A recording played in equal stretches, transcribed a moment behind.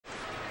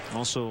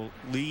Also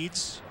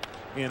leads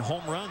in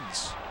home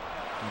runs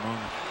among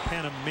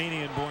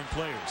Panamanian-born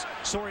players.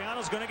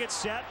 Soriano's going to get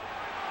set.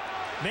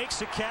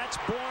 Makes a catch.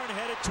 Bourne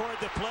headed toward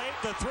the plate.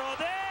 The throw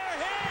there.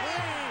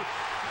 Hey!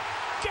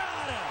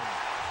 Got him!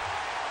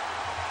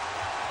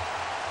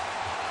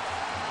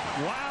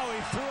 Wow,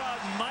 he threw out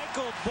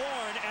Michael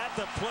Bourne at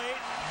the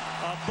plate.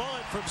 A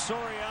bullet from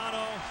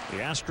Soriano. The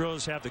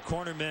Astros have the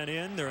corner men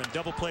in. They're in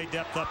double play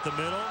depth up the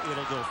middle.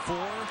 It'll go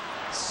 4,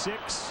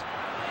 6,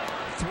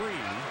 3.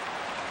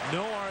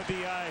 No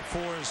RBI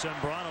for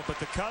Zambrano, but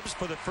the Cubs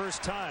for the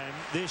first time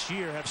this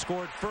year have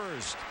scored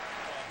first.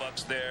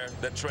 Bucks there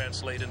that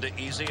translate into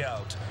easy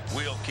out.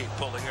 We'll keep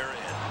pulling her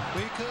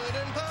in. We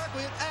couldn't park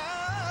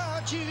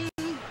without you.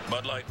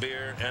 Bud Light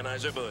Beer,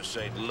 Anheuser-Busch,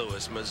 St.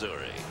 Louis,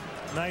 Missouri.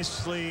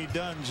 Nicely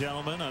done,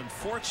 gentlemen.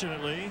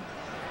 Unfortunately,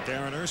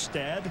 Darren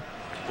Erstad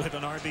with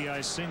an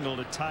RBI single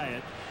to tie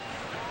it.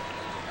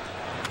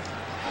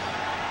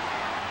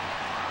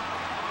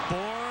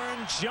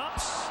 Bourne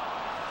jumps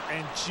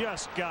and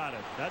just got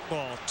it. That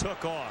ball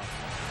took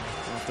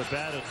off the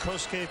bat of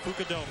Kosuke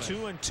Fukudome.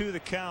 2-2 the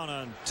count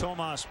on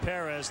Tomas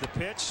Perez. The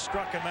pitch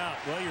struck him out.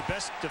 Well, your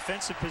best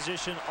defensive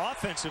position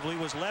offensively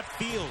was left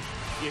field.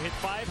 You hit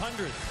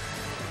 500.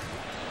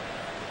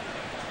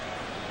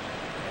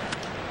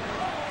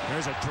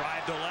 There's a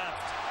drive to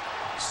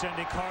left,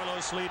 sending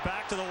Carlos Lee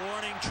back to the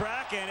warning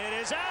track, and it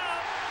is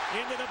out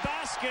into the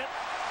basket,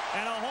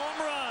 and a home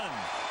run.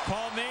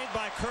 Call made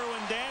by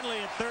Kerwin Danley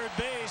at third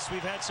base.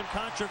 We've had some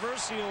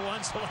controversial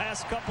ones the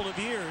last couple of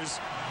years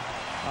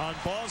on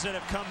balls that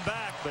have come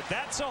back, but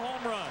that's a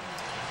home run.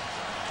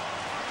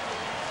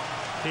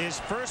 His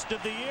first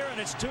of the year,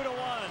 and it's 2-1.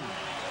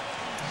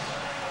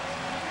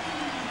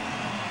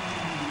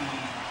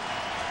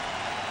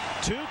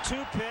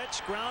 Two-two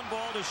pitch, ground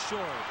ball to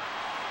short.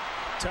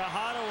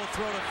 Tejada will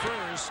throw to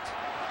first,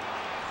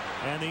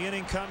 and the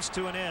inning comes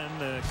to an end.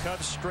 The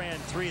Cubs strand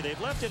 3. They've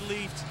left at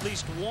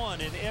least one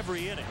in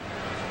every inning.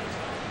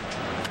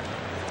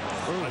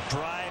 Ooh. A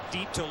drive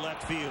deep to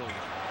left field,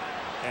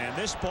 and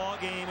this ball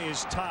game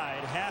is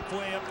tied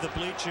halfway up the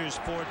bleachers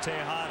for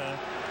Tejada.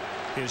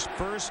 His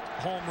first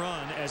home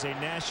run as a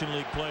National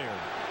League player.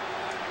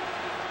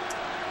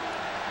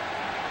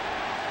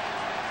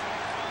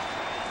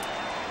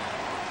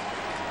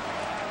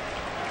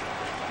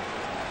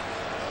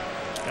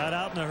 Got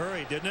out in a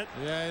hurry, didn't it?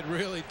 Yeah, it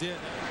really did.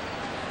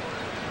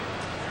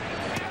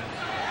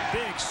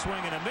 Big swing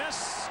and a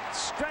miss.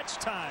 Stretch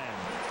time.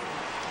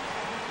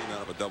 Came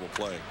out of a double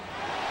play.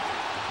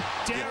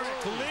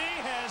 Derek Lee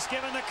has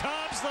given the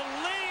Cubs the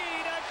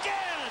lead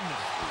again.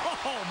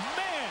 Oh,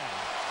 man.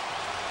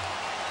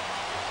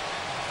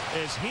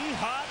 Is he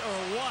hot or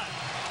what?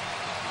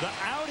 The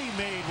out he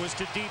made was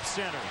to deep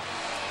center.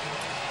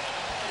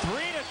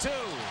 3-2.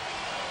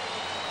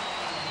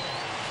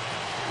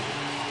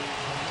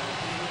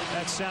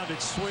 That sounded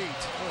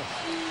sweet.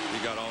 He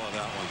got all of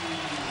that one.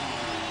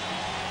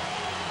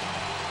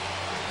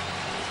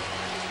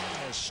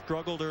 Has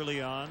struggled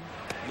early on.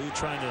 Lou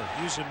trying to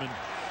use him in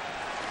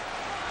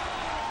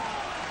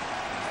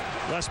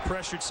less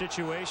pressured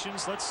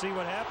situations. Let's see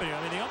what happened here.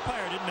 I mean, the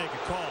umpire didn't make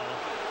a call.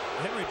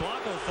 Henry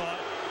Blanco thought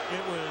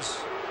it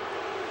was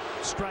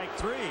strike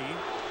 3,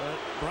 but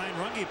Brian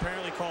Runge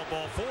apparently called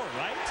ball 4,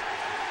 right?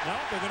 No,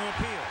 they're going to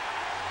appeal.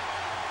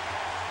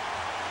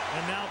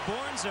 And now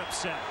Bourne's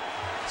upset.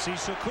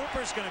 Cecil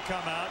Cooper's going to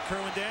come out.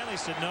 Kerwin Danley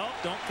said, no,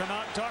 don't come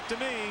out and talk to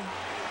me.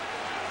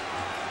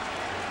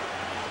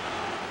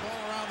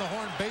 Ball around the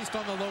horn based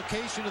on the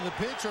location of the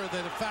pitch, or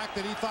the fact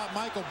that he thought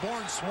Michael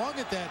Bourne swung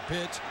at that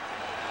pitch.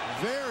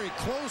 Very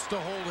close to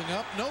holding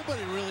up.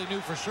 Nobody really knew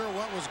for sure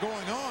what was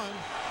going on.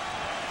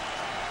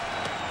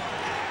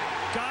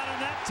 Got him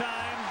that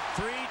time.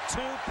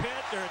 3-2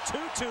 pitch, or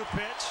 2-2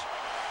 pitch.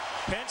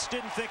 Pence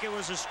didn't think it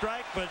was a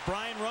strike, but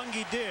Brian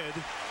Runge did.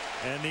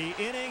 And the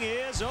inning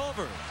is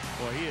over.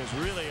 Boy, he is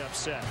really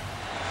upset.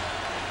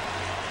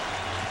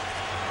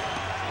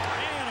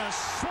 And a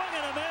swing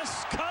and a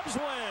miss. Cubs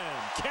win.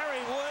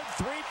 Kerry Wood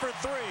 3 for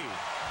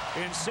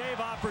 3 in save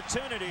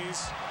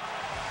opportunities.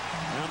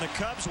 And the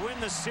Cubs win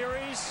the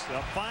series.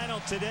 The final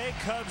today,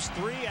 Cubs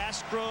 3,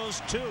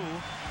 Astros 2.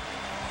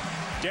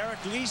 Derek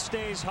Lee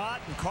stays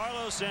hot, and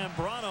Carlos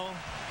Zambrano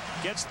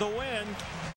gets the win.